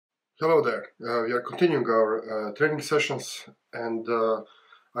Hello there. We are continuing our training sessions, and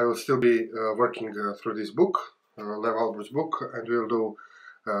I will still be working through this book, Lev Alburt's book, and we'll do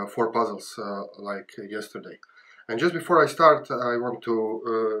 4 puzzles like yesterday. And just before I start, I want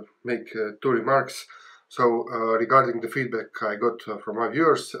to make 2 remarks. So regarding the feedback I got from my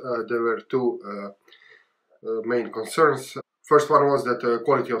viewers, there were 2 main concerns. First one was that the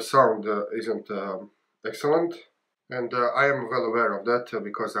quality of sound isn't excellent. And I am well aware of that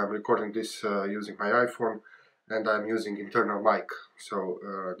because I'm recording this using my iPhone and I'm using internal mic. So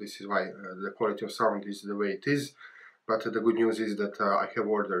this is why the quality of sound is the way it is. But the good news is that I have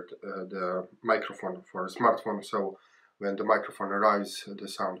ordered the microphone for a smartphone, so when the microphone arrives, the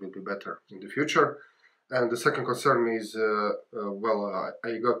sound will be better in the future. And the second concern is,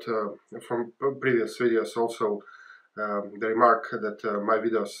 I got from previous videos also the remark that my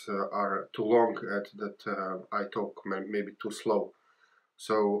videos are too long and that I talk maybe too slow.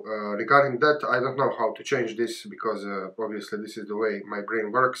 So regarding that, I don't know how to change this because obviously this is the way my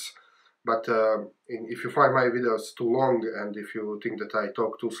brain works. But if you find my videos too long and if you think that I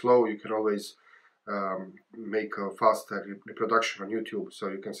talk too slow, you can always make a faster reproduction on YouTube. So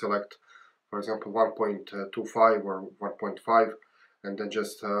you can select, for example, 1.25 or 1.5 and then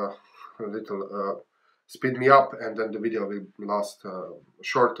just a little speed me up, and then the video will last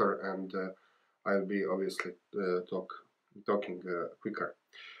shorter, and I'll be obviously talking quicker.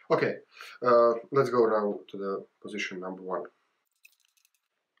 Okay, let's go now to the position number 1.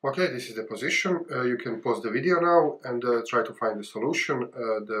 Okay, this is the position. You can pause the video now and try to find the solution.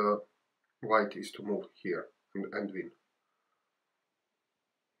 The white is to move here and win.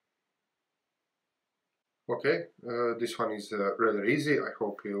 Okay, this one is rather easy. I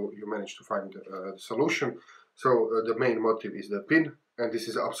hope you managed to find the solution. So the main motive is the pin, and this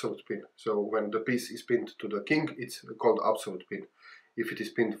is absolute pin. So when the piece is pinned to the king, it's called absolute pin. If it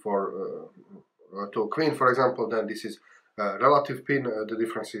is pinned for to a queen, for example, then this is relative pin. The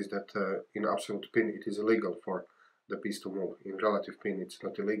difference is that in absolute pin it is illegal for the piece to move. In relative pin it's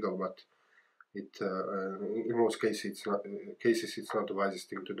not illegal, but it in most cases it's not the wisest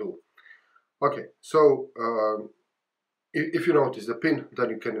thing to do. Okay, so if you notice the pin, then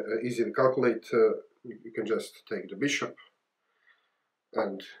you can easily calculate. You can just take the bishop,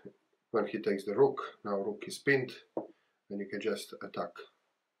 and when he takes the rook, now rook is pinned, and you can just attack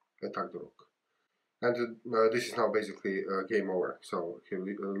the rook. And this is now basically game over. So he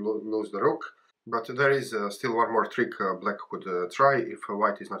will lose the rook. But there is still one more trick black could try if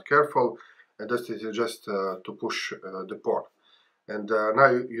white is not careful, and that is just to push the pawn. And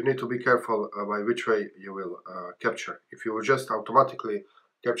now you need to be careful by which way you will capture. If you will just automatically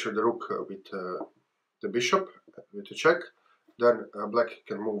capture the rook with the bishop, with a check, then black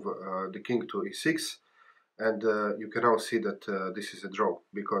can move the king to e6, and you can now see that this is a draw,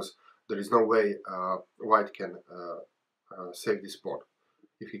 because there is no way white can save this pawn.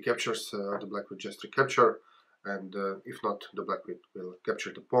 If he captures, the black will just recapture, and if not, the black will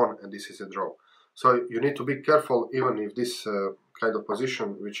capture the pawn, and this is a draw. So you need to be careful, even if this kind of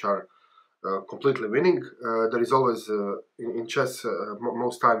position, which are completely winning, there is always, in chess,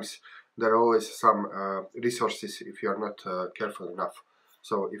 most times, there are always some resources if you are not careful enough.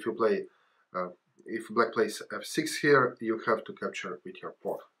 So if you play, if black plays f6 here, you have to capture with your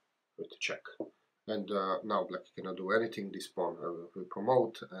pawn, with the check. And now black cannot do anything, this pawn will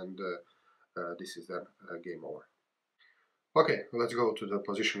promote, and this is then game over. Okay, let's go to the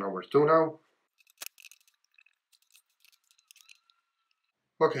position number 2 now.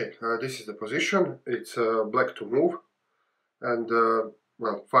 Okay, this is the position. It's black to move, and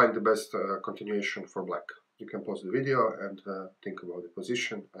well, find the best continuation for black. You can pause the video and think about the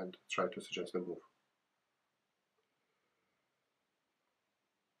position and try to suggest the move.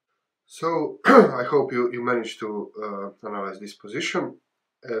 So I hope you managed to analyze this position,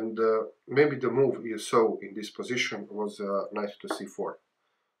 and maybe the move you saw in this position was knight to c4,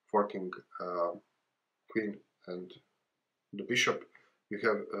 forking queen and the bishop. You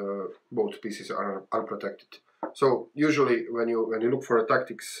have both pieces are unprotected. So usually when you look for a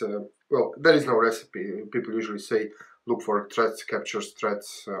tactics, well, there is no recipe. People usually say look for threats, captures,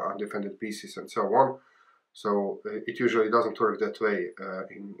 threats, undefended pieces, and so on. So it usually doesn't work that way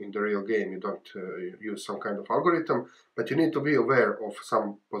in the real game. You don't use some kind of algorithm, but you need to be aware of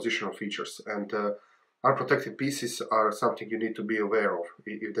some positional features, and unprotected pieces are something you need to be aware of.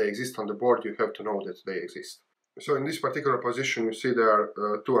 If they exist on the board, you have to know that they exist. So in this particular position, you see there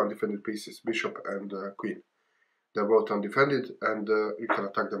are 2 undefended pieces, bishop and queen. They're both undefended, and you can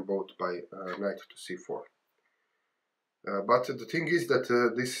attack them both by knight to c4. But the thing is that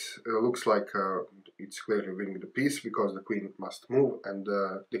this looks like it's clearly winning the piece, because the queen must move, and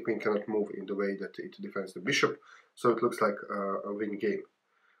the queen cannot move in the way that it defends the bishop, so it looks like a win game.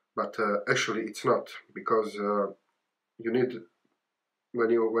 But actually it's not, because you need, when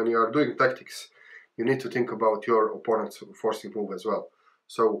you are doing tactics, you need to think about your opponent's forcing move as well.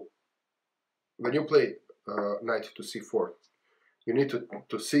 So when you play knight to c4, you need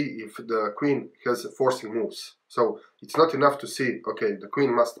to see if the queen has forcing moves. So it's not enough to see, okay, the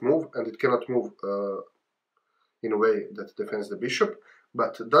queen must move and it cannot move in a way that defends the bishop,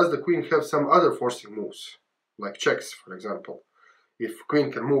 but does the queen have some other forcing moves, like checks, for example? If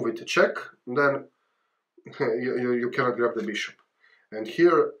queen can move with a check, then you cannot grab the bishop. And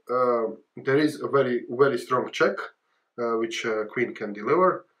here there is a very strong check which queen can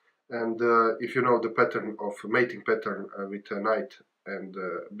deliver. And if you know the pattern of mating pattern with a knight and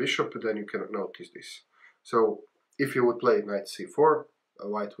bishop, then you can notice this. So if you would play knight c4,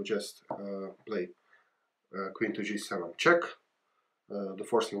 white would just play queen to g7 check. The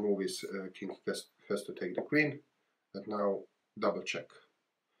forcing move is king has to take the queen, and now double check.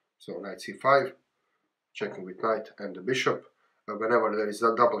 So knight c5, checking with knight and the bishop. Whenever there is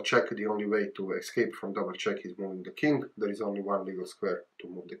a double check, the only way to escape from double check is moving the king. There is only one legal square to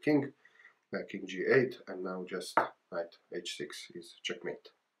move the king. King g8, and now just knight h6 is checkmate.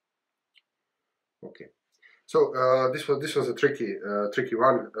 Okay, so this was a tricky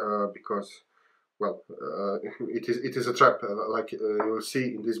one because, well, it is a trap. Like you will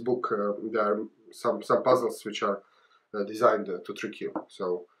see in this book, there are some puzzles which are designed to trick you.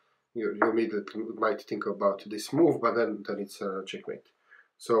 So you immediately might think about this move, but then it's a checkmate.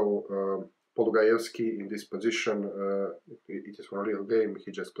 So Polugaevsky in this position, it is one real game.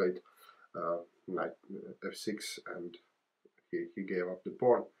 He just played knight f6, and he gave up the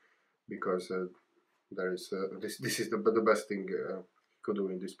pawn, because there is this is the best thing he could do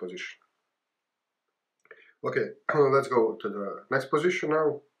in this position. Okay, let's go to the next position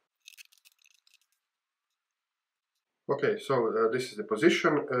now. Okay, so this is the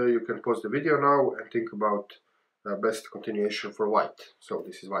position. You can pause the video now and think about best continuation for white. So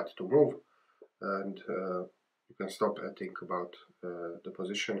this is white to move, and you can stop and think about the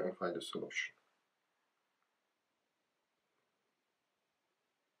position and find a solution.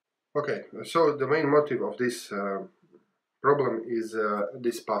 Okay, so the main motive of this problem is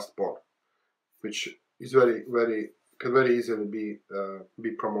this passed pawn, which is can very easily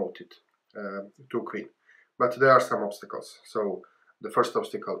be promoted to queen. But there are some obstacles. So the first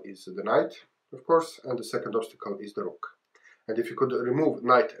obstacle is the knight, of course, and the second obstacle is the rook. And if you could remove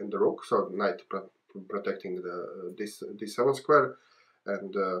knight and the rook, so knight protecting this d7 square,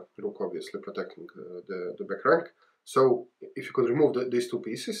 and rook obviously protecting the back rank. So if you could remove these two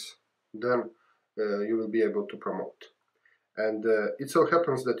pieces, then you will be able to promote. And it so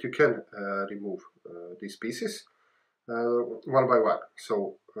happens that you can remove these pieces one by one.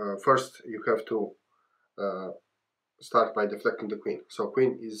 So first you have to start by deflecting the queen. So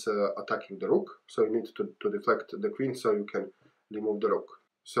queen is attacking the rook, so you need to deflect the queen so you can remove the rook.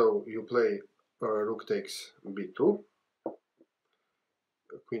 So you play rook takes b2,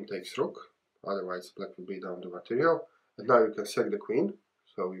 queen takes rook, otherwise black will be down the material. And now you can sack the queen,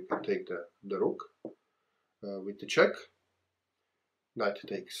 so you can take the rook with the check. Knight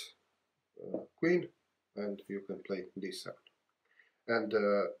takes queen, and you can play d7. And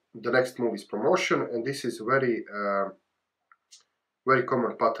the next move is promotion, and this is very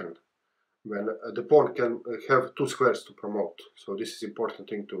common pattern when the pawn can have two squares to promote. So this is important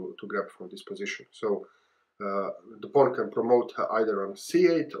thing to grab from this position. So the pawn can promote either on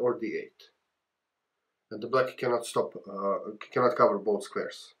c8 or d8, and the black cannot stop, cannot cover both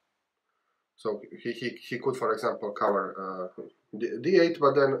squares. So he could, for example, cover d8,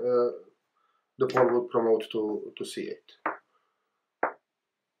 but then the pawn would promote to c8.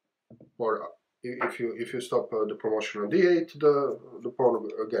 Or if you stop the promotion on d8, the pawn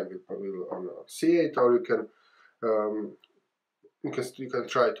again will on c8, or you can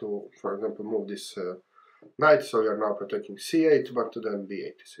try to, for example, move this knight, so you are now protecting c8, but then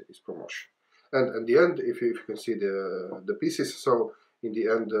d8 is promotion. And at the end, if you can see the pieces, so in the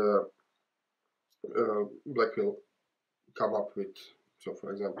end black will come up with, so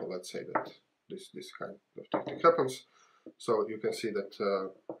for example, let's say that this kind of tactic happens, so you can see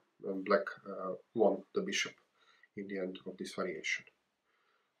that black won the bishop in the end of this variation.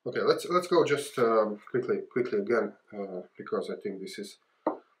 Okay, let's go just quickly again, because I think this is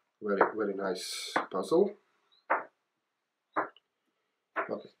very nice puzzle.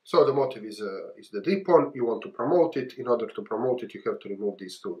 Okay, so the motive is the d pawn. You want to promote it. In order to promote it, you have to remove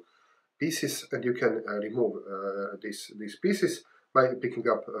these two pieces, and you can remove these pieces by picking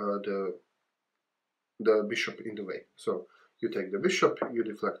up the bishop in the way. So you take the bishop, you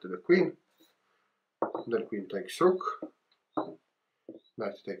deflect the queen, then queen takes rook,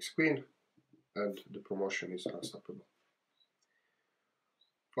 knight takes queen, and the promotion is unstoppable.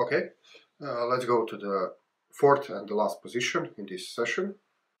 Okay, let's go to the fourth and the last position in this session.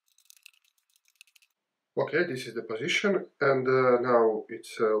 Okay, this is the position, and now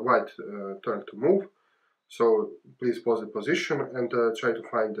it's white turn to move. So please pause the position and try to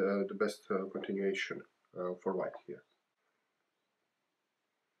find the best continuation for white here.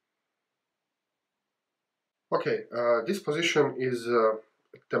 Okay, this position is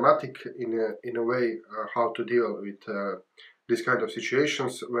thematic in a way how to deal with these kind of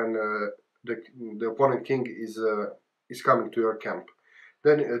situations when the opponent king is coming to your camp.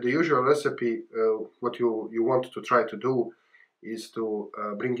 Then the usual recipe, what you want to try to do is to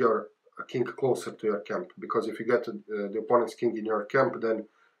bring your king closer to your camp, because if you get the opponent's king in your camp, then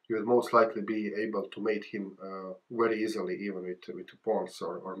you will most likely be able to mate him very easily, even with pawns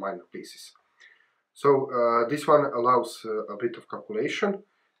or minor pieces. So this one allows a bit of calculation,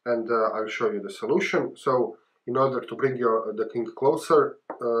 and I'll show you the solution. So in order to bring the king closer,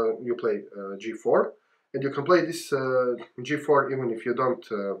 you play g4, and you can play this g4 even if you don't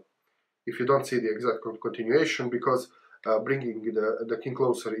see the exact continuation, because bringing the king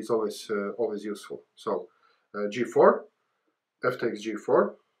closer is always useful. So g4, f takes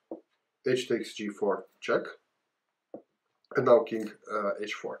g4, h takes g4, check, and now king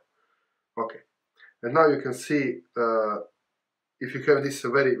h4. Okay. And now you can see, if you have this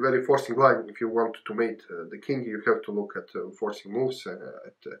very forcing line, if you want to mate the king, you have to look at forcing moves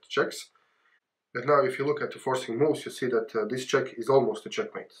at checks. And now if you look at the forcing moves, you see that this check is almost a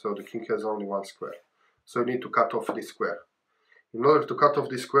checkmate, so the king has only one square. So you need to cut off this square. In order to cut off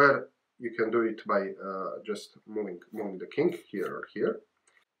this square, you can do it by just moving the king here or here.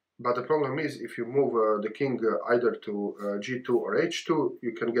 But the problem is, if you move the king either to g2 or h2,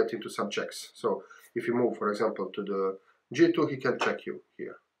 you can get into some checks. So if you move, for example, to the g2, he can check you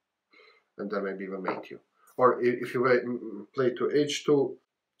here, and then maybe even mate you. Or if you play to h2,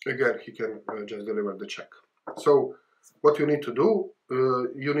 again, he can just deliver the check. So what you need to do,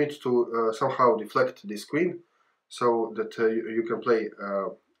 you need to somehow deflect this queen, so that you can play,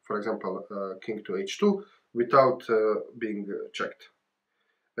 for example, king to h2 without being checked.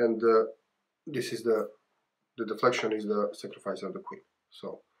 And this is the deflection is the sacrifice of the queen.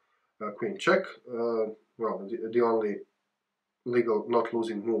 So queen check. Well, the only legal not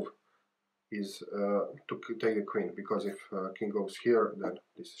losing move is to take the queen, because if king goes here, then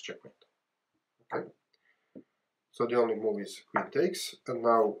this is checkmate. Okay. So the only move is queen takes, and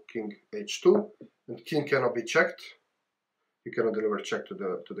now king h2, and king cannot be checked. You cannot deliver check to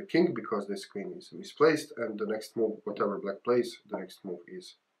the king because this queen is misplaced, and the next move, whatever black plays, the next move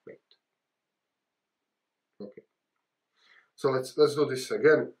is mate. Okay. So let's do this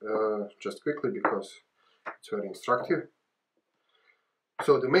again, just quickly, because it's very instructive.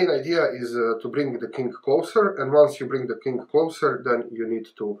 So the main idea is to bring the king closer, and once you bring the king closer, then you need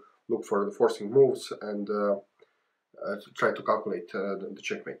to look for the forcing moves and to try to calculate the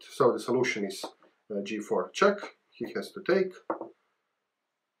checkmate. So the solution is g4 check. He has to take.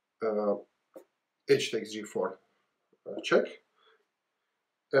 H takes g4 check,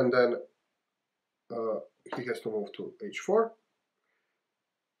 and then he has to move to h4.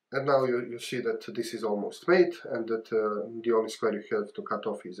 And now you see that this is almost mate, and that the only square you have to cut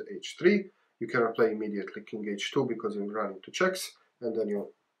off is h3. You cannot play immediately king h2 because you run into checks, and then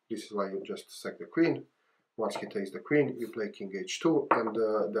this is why you just sack the queen. Once he takes the queen, you play king h2,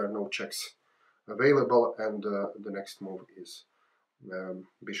 and there are no checks available, and the next move is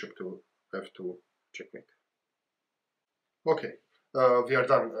bishop to f2 checkmate. Okay, we are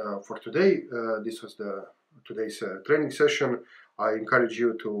done for today. This was today's training session. I encourage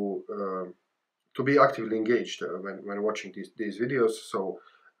you to be actively engaged when watching these videos. So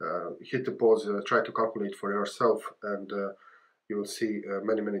hit the pause, try to calculate for yourself, and you will see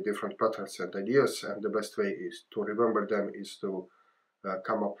many different patterns and ideas. And the best way is to remember them is to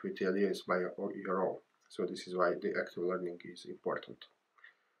come up with the ideas by your own. So this is why the active learning is important.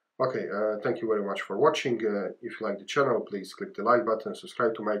 Okay, thank you very much for watching. If you like the channel, please click the like button,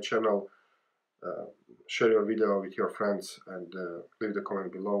 subscribe to my channel, share your video with your friends, and leave the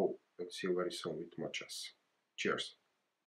comment below, and see you very soon with more chess. Cheers!